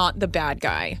is not the bad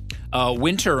guy.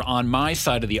 Winter on my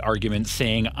side of the argument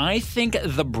saying, I think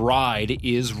the bride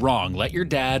is wrong. Let your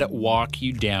dad walk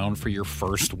you down for your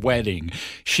first wedding.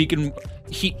 She can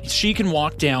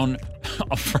walk down...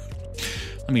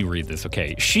 Let me read this,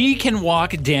 okay. She can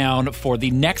walk down for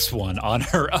the next one on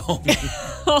her own.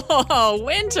 Oh,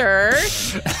 Winter.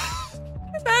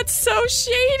 That's so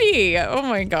shady. Oh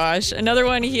my gosh. Another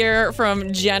one here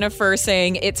from Jennifer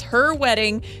saying, it's her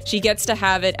wedding. She gets to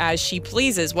have it as she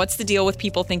pleases. What's the deal with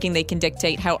people thinking they can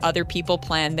dictate how other people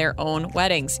plan their own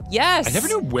weddings? Yes. I never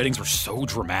knew weddings were so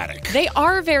dramatic. They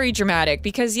are very dramatic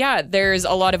because, there's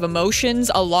a lot of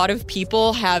emotions. A lot of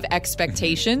people have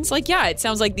expectations. Like, it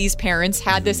sounds like these parents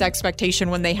had this expectation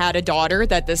when they had a daughter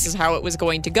that this is how it was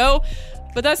going to go.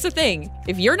 But that's the thing.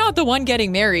 If you're not the one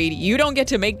getting married, you don't get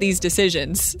to make these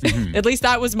decisions. At least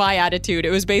that was my attitude. It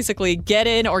was basically get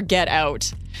in or get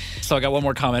out. So I got one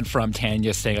more comment from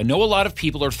Tanya saying, I know a lot of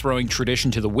people are throwing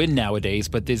tradition to the wind nowadays,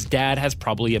 but this dad has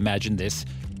probably imagined this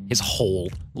his whole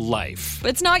life.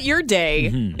 It's not your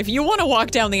day. If you want to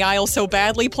walk down the aisle so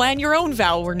badly, plan your own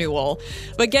vow renewal.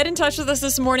 But get in touch with us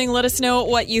this morning. Let us know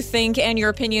what you think, and your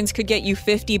opinions could get you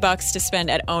 $50 to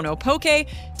spend at Ono Poke.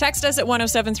 Text us at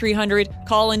 107300,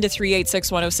 call into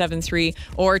 386-1073,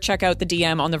 or check out the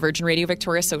DM on the Virgin Radio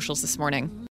Victoria socials this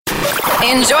morning.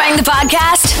 Enjoying the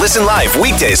podcast? Listen live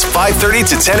weekdays 5:30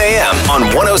 to 10 a.m. on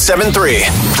 107.3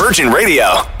 Virgin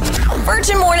Radio.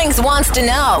 Virgin Mornings wants to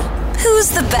know, who's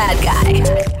the bad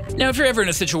guy? Now, if you're ever in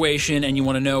a situation and you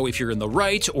want to know if you're in the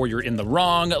right or you're in the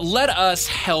wrong, let us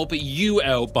help you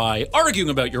out by arguing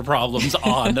about your problems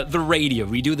on the radio.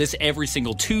 We do this every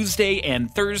single Tuesday and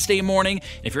Thursday morning.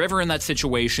 If you're ever in that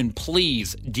situation,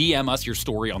 please DM us your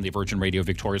story on the Virgin Radio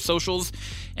Victoria socials,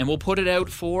 and we'll put it out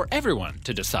for everyone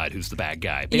to decide who's the bad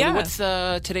guy. Bailey, what's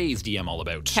today's DM all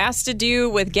about? Has to do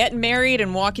with getting married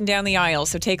and walking down the aisle,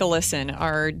 so take a listen.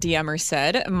 Our DMer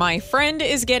said, my friend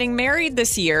is getting married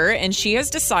this year, and she has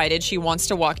decided she wants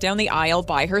to walk down the aisle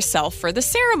by herself for the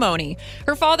ceremony.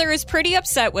 Her father is pretty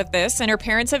upset with this, and her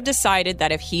parents have decided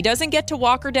that if he doesn't get to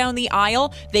walk her down the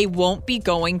aisle, they won't be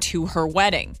going to her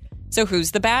wedding. So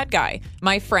who's the bad guy?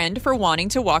 My friend for wanting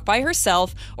to walk by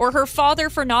herself, or her father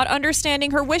for not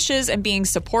understanding her wishes and being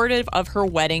supportive of her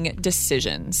wedding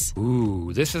decisions?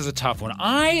 Ooh, this is a tough one.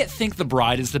 I think the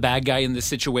bride is the bad guy in this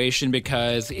situation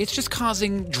because it's just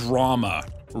causing drama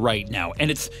right now.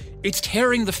 And it's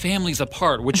tearing the families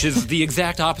apart, which is the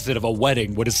exact opposite of a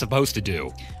wedding, what it's supposed to do.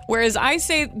 Whereas I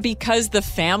say because the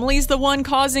family's the one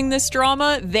causing this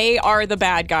drama, they are the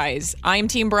bad guys. I'm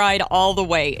Team Bride all the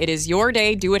way. It is your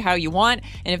day. Do it how you want.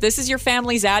 And if this is your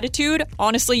family's attitude,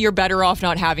 honestly, you're better off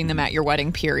not having them at your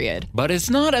wedding, period. But it's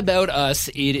not about us.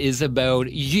 It is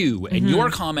about you. And your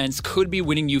comments could be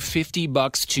winning you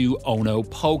 $50 to Ono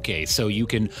Poke. So you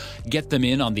can get them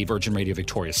in on the Virgin Radio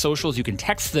Victoria socials. You can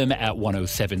text them at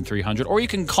 107300, or you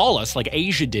can call us like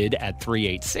Asia did at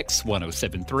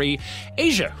 386-1073.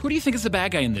 Asia, who do you think is the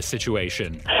bad guy in this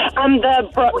situation?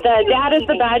 The dad is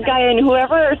the bad guy, and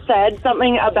whoever said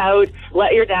something about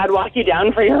let your dad walk you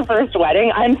down for your first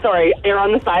wedding, I'm sorry, you're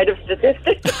on the side of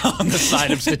statistics. On the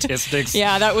side of statistics.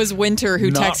 Yeah, that was Winter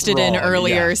who Not texted wrong. in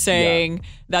earlier saying Yeah.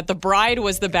 that the bride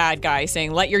was the bad guy,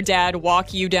 saying let your dad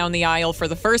walk you down the aisle for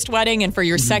the first wedding, and for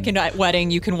your second wedding,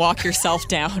 you can walk yourself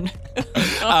down.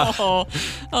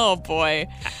 Oh boy.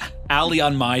 Ali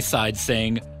on my side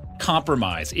saying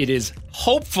compromise. It is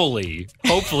hopefully,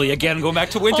 again, going back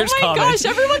to Winter's Oh my comment. gosh,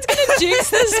 everyone's going to jinx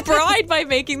this bride by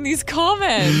making these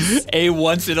comments. A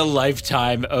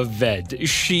once-in-a-lifetime event.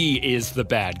 She is the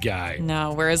bad guy.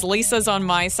 No, whereas Lisa's on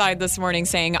my side this morning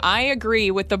saying, I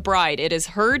agree with the bride. It is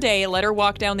her day. Let her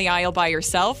walk down the aisle by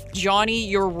herself. Johnny,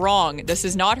 you're wrong. This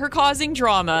is not her causing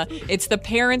drama. It's the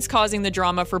parents causing the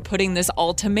drama for putting this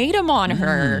ultimatum on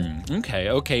her.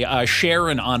 Okay.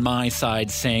 Sharon on my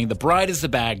side saying the bride is the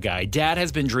bad guy. Dad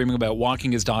has been dreaming about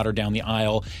walking his daughter down the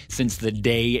aisle since the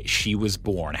day she was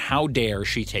born. How dare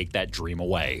she take that dream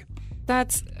away?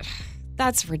 That's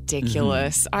That's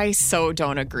ridiculous. I so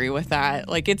don't agree with that.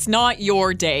 Like, it's not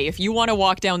your day. If you want to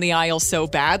walk down the aisle so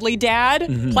badly, Dad,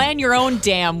 plan your own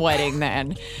damn wedding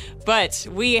then. But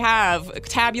we have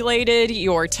tabulated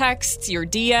your texts, your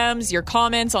DMs, your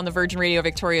comments on the Virgin Radio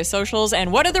Victoria socials.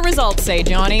 And what do the results say,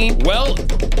 Johnny? Well,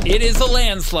 it is a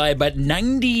landslide, but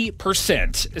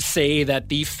 90% say that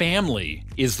the family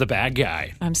is the bad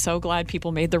guy. I'm so glad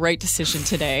people made the right decision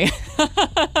today.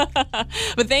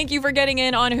 But thank you for getting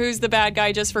in on Who's the Bad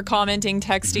Guy, just for commenting,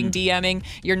 texting, DMing.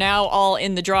 You're now all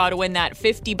in the draw to win that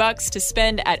 $50 to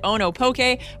spend at Ono Poke.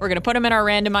 We're going to put them in our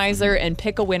randomizer and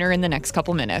pick a winner in the next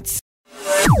couple minutes.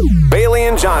 Bailey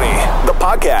and Johnny, the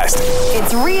podcast.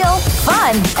 It's real,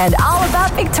 fun, and all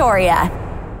about Victoria.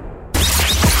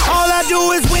 All I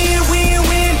do is win, win,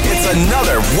 win. It's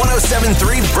another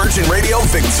 107.3 Virgin Radio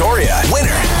Victoria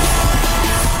winner.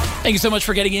 Thank you so much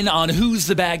for getting in on Who's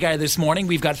the Bad Guy this morning.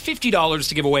 We've got $50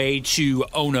 to give away to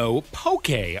Ono Poke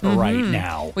right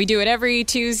now. We do it every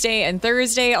Tuesday and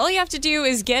Thursday. All you have to do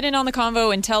is get in on the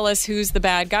convo and tell us who's the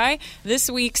bad guy. This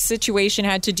week's situation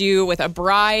had to do with a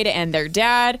bride and their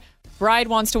dad. Bride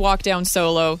wants to walk down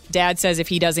solo. Dad says if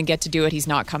he doesn't get to do it, he's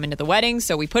not coming to the wedding.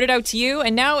 So we put it out to you,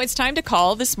 and now it's time to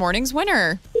call this morning's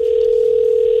winner.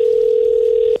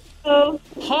 Hello.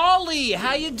 Holly,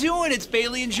 how you doing? It's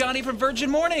Bailey and Johnny from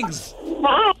Virgin Mornings.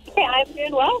 Hi, I'm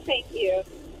doing well, thank you.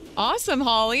 Awesome,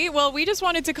 Holly. Well, we just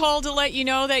wanted to call to let you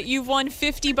know that you've won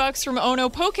 $50 from Ono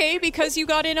Poke because you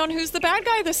got in on Who's the Bad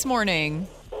Guy this morning.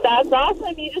 That's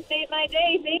awesome. You just made my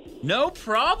day. Thank you. No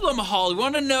problem, Holly. We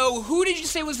want to know, who did you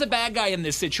say was the bad guy in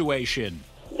this situation?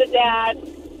 The dad.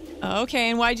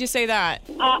 Okay, and why'd you say that?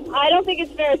 I don't think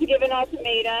it's fair to give an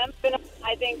ultimatum.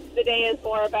 I think the day is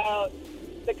more about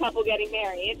the couple getting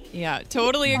married. Yeah,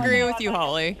 totally agree with you,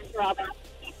 Holly.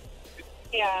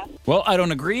 Yeah. Well, I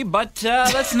don't agree, but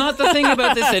that's not the thing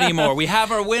about this anymore. We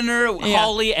have our winner,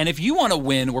 Holly, and if you want to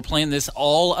win, we're playing this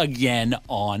all again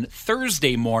on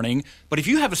Thursday morning. But if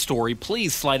you have a story,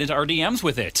 please slide into our DMs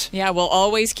with it. Yeah, we'll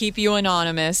always keep you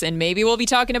anonymous, and maybe we'll be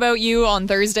talking about you on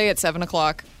Thursday at 7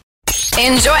 o'clock.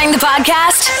 Enjoying the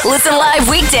podcast? Listen live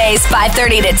weekdays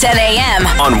 5:30 to 10 a.m.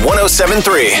 On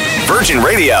 107.3 Virgin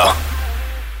Radio.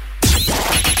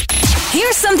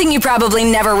 Here's something you probably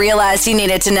never realized you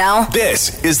needed to know.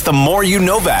 This is The More You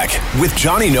Novak with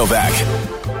Johnny Novak.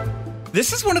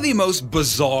 This is one of the most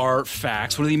bizarre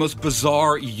facts, one of the most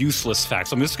bizarre, useless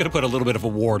facts. I'm just going to put a little bit of a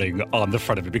warning on the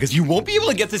front of it because you won't be able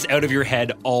to get this out of your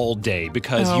head all day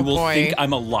because you will think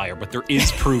I'm a liar, but there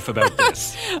is proof about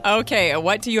this. Okay,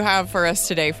 what do you have for us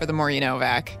today for The More You Know,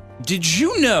 Vac? Did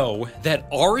you know that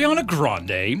Ariana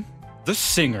Grande, the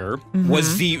singer,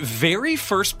 was the very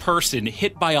first person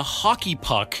hit by a hockey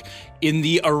puck in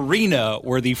the arena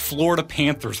where the Florida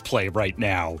Panthers play right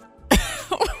now?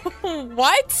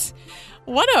 What?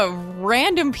 What a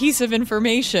random piece of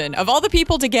information. Of all the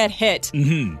people to get hit,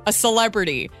 a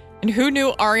celebrity. And who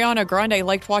knew Ariana Grande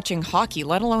liked watching hockey,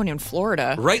 let alone in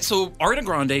Florida? Right, so Ariana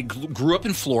Grande grew up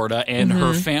in Florida, and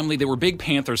her family, they were big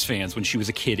Panthers fans when she was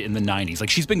a kid in the 90s.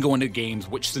 Like, she's been going to games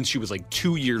since she was like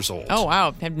 2 years old. Oh, wow.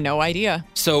 I had no idea.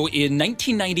 So in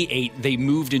 1998, they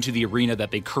moved into the arena that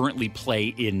they currently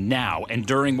play in now. And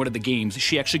during one of the games,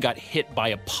 she actually got hit by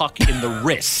a puck in the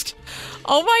wrist.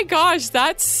 Oh my gosh,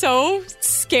 that's so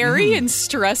scary and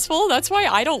stressful. That's why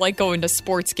I don't like going to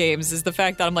sports games, is the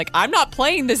fact that I'm like, I'm not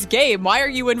playing this game. Why are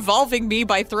you involving me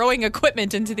by throwing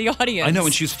equipment into the audience? I know,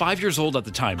 and she was 5 years old at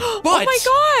the time. But, oh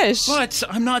my gosh. But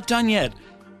I'm not done yet.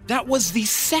 That was the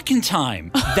second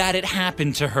time that it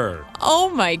happened to her. Oh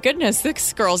my goodness,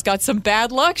 this girl's got some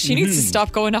bad luck. She needs to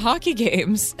stop going to hockey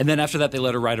games. And then after that, they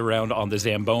let her ride around on the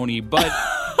Zamboni. But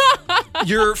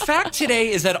your fact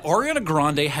today is that Ariana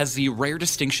Grande has the rare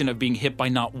distinction of being hit by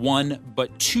not one,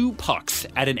 but two pucks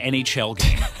at an NHL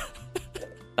game.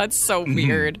 That's so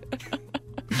weird.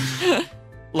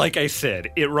 Like I said,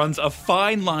 it runs a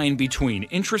fine line between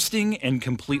interesting and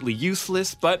completely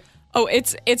useless, but... Oh,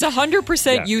 it's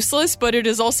 100% useless, but it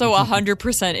is also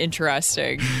 100%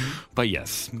 interesting. But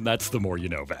yes, that's The More You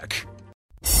Know, Vac.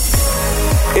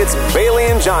 It's Bailey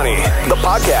and Johnny, the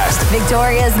podcast.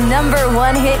 Victoria's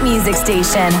 #1 hit music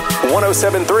station.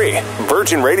 107.3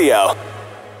 Virgin Radio.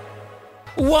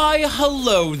 Why,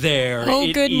 hello there.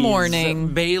 Oh, good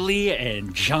morning. Bailey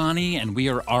and Johnny, and we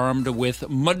are armed with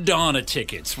Madonna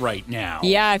tickets right now.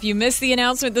 Yeah, if you missed the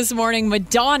announcement this morning,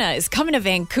 Madonna is coming to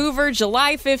Vancouver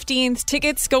July 15th.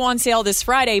 Tickets go on sale this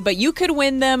Friday, but you could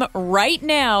win them right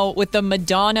now with the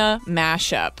Madonna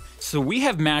mashup. So we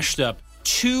have mashed up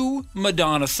 2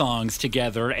 Madonna songs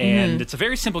together, and it's a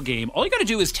very simple game. All you got to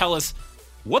do is tell us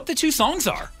what the two songs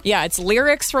are. Yeah, it's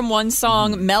lyrics from one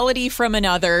song, melody from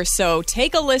another. So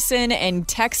take a listen and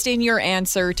text in your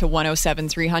answer to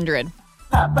 107-300.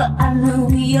 Papa, I know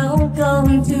you're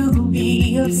going to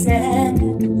be upset.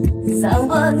 'Cause I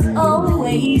was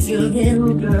always your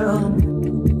little girl.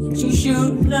 You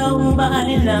should know by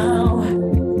now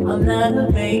I'm not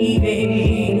a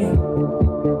baby.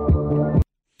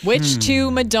 Which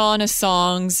two Madonna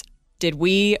songs did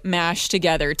we mash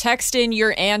together? Text in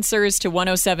your answers to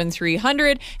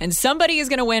 107-300, and somebody is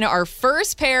going to win our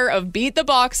first pair of Beat the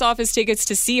Box Office tickets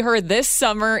to see her this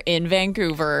summer in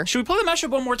Vancouver. Should we play the mashup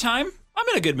one more time? I'm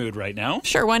in a good mood right now.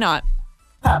 Sure, why not?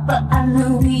 Papa, I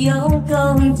know you're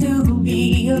going to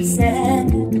be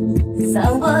upset. 'Cause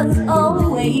I was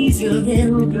always your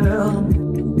little girl.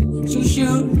 You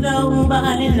should know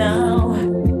by now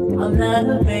I'm not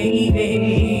a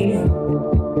baby.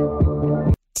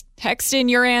 Text in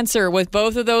your answer with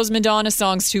both of those Madonna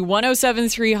songs to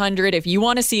 107-300 if you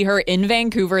want to see her in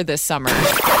Vancouver this summer.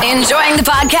 Enjoying the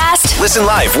podcast? Listen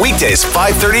live weekdays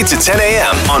 5:30 to 10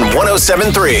 a.m. on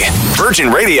 107.3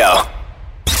 Virgin Radio.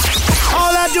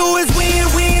 All I do is win,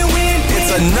 win, win.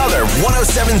 It's another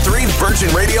 107.3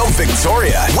 Virgin Radio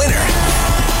Victoria winner.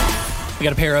 We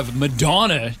got a pair of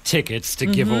Madonna tickets to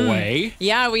give away.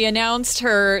 Yeah, we announced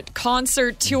her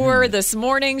concert tour this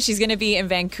morning. She's going to be in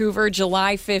Vancouver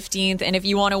July 15th. And if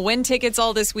you want to win tickets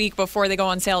all this week before they go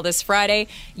on sale this Friday,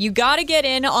 you got to get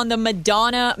in on the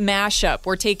Madonna mashup.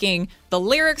 We're taking the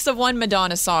lyrics of one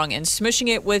Madonna song and smushing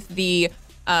it with the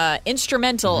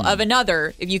instrumental of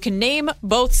another. If you can name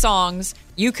both songs,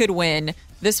 you could win.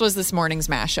 This was this morning's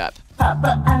mashup.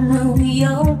 Papa, I know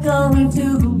you're going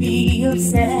to be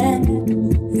upset.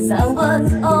 'Cause I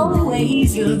was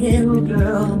always your little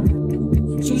girl.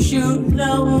 You should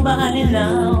know by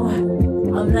now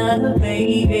I'm not a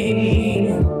baby.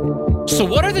 So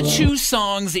what are the two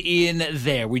songs in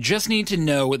there? We just need to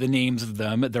know the names of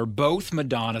them. They're both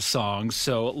Madonna songs.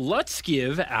 So let's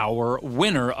give our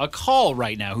winner a call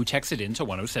right now who texted in to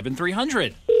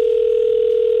 107-300.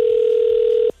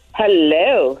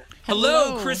 Hello.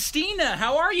 Hello, Christina.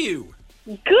 How are you?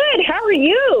 Good. How are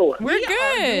you? We're We are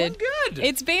good. doing good.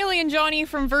 It's Bailey and Johnny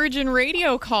from Virgin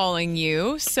Radio calling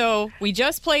you. So we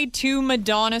just played two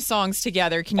Madonna songs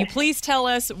together. Can you please tell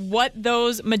us what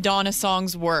those Madonna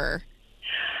songs were?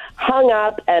 Hung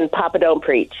Up and Papa Don't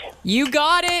Preach. You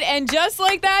got it. And just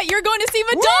like that, you're going to see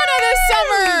Madonna this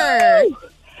summer.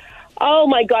 Oh,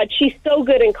 my God. She's so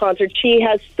good in concert. She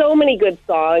has so many good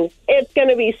songs. It's going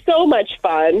to be so much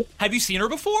fun. Have you seen her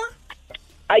before?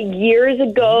 Years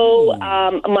ago,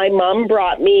 my mom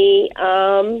brought me,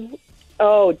 it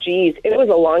was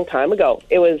a long time ago.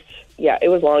 It was a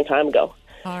long time ago.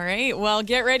 All right. Well,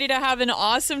 get ready to have an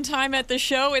awesome time at the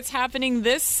show. It's happening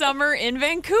this summer in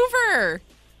Vancouver.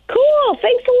 Cool.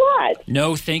 Thanks a lot.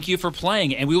 No, thank you for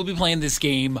playing. And we will be playing this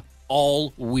game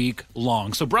all week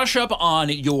long. So brush up on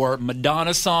your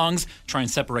Madonna songs. Try and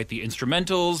separate the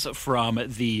instrumentals from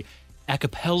the a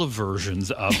cappella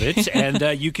versions of it.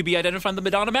 And you could be identifying the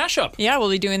Madonna mashup. Yeah, we'll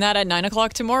be doing that at 9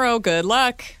 o'clock tomorrow. Good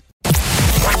luck.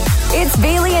 It's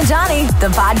Bailey and Johnny, the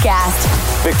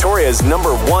podcast. Victoria's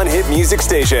 #1 hit music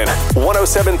station,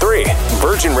 107.3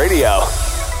 Virgin Radio.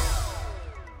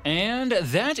 And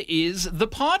that is the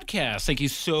podcast. Thank you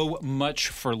so much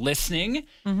for listening.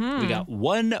 We got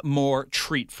one more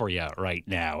treat for you right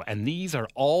now. And these are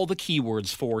all the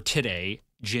keywords for today,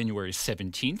 January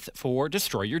 17th, for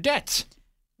Destroy Your Debt.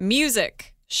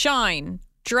 Music, shine,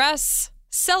 dress,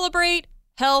 celebrate,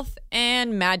 health,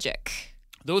 and magic.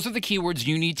 Those are the keywords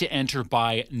you need to enter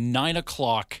by 9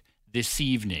 o'clock this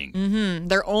evening.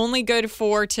 They're only good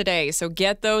for today, so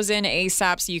get those in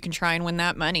ASAP so you can try and win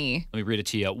that money. Let me read it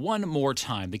to you one more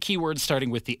time. The keywords starting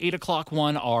with the 8 o'clock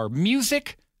one are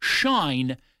music,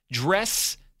 shine,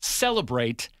 dress,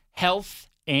 celebrate, health,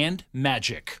 and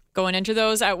magic. Go and enter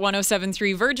those at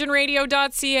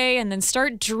 1073virginradio.ca and then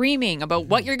start dreaming about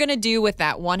what you're going to do with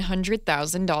that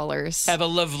 $100,000. Have a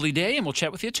lovely day, and we'll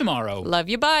chat with you tomorrow. Love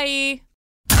you. Bye.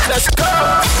 Let's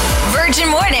go! Virgin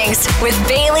Mornings with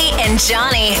Bailey and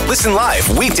Johnny Listen live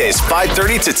weekdays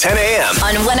 5:30 to 10 a.m.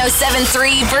 on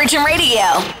 107.3 Virgin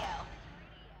Radio.